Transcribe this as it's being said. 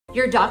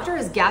Your doctor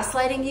is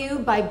gaslighting you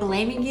by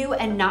blaming you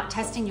and not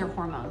testing your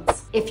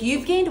hormones. If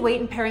you've gained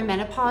weight in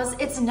perimenopause,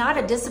 it's not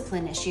a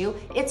discipline issue,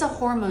 it's a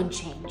hormone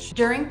change.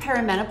 During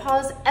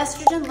perimenopause,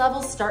 estrogen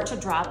levels start to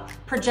drop,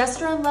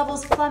 progesterone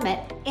levels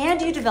plummet,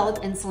 and you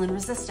develop insulin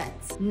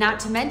resistance. Not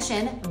to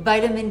mention,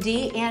 vitamin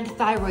D and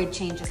thyroid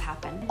changes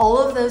happen. All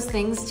of those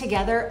things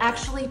together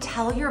actually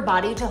tell your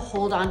body to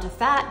hold on to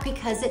fat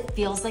because it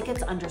feels like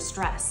it's under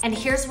stress. And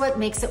here's what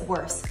makes it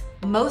worse.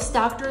 Most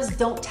doctors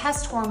don't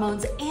test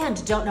hormones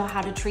and don't know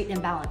how to treat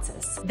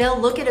imbalances. They'll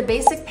look at a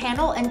basic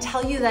panel and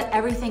tell you that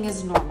everything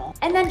is normal,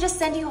 and then just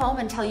send you home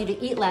and tell you to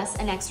eat less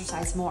and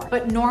exercise more.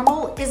 But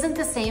normal isn't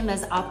the same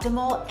as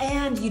optimal,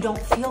 and you don't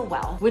feel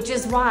well, which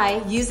is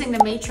why, using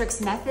the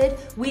matrix method,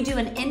 we do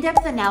an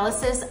in-depth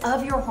analysis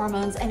of your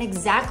hormones and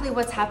exactly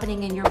what's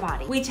happening in your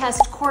body. We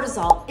test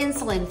cortisol,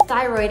 insulin,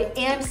 thyroid,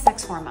 and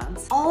sex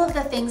hormones, all of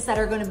the things that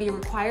are going to be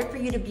required for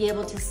you to be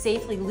able to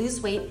safely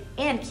lose weight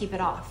and keep it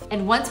off.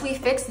 And once we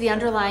fix the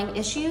underlying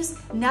issues,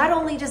 not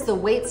only does the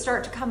weight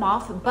start to come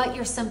off, but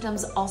your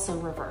symptoms also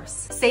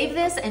reverse. Save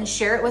this and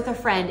share it with a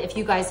friend if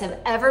you guys have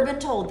ever been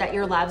told that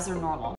your labs are normal.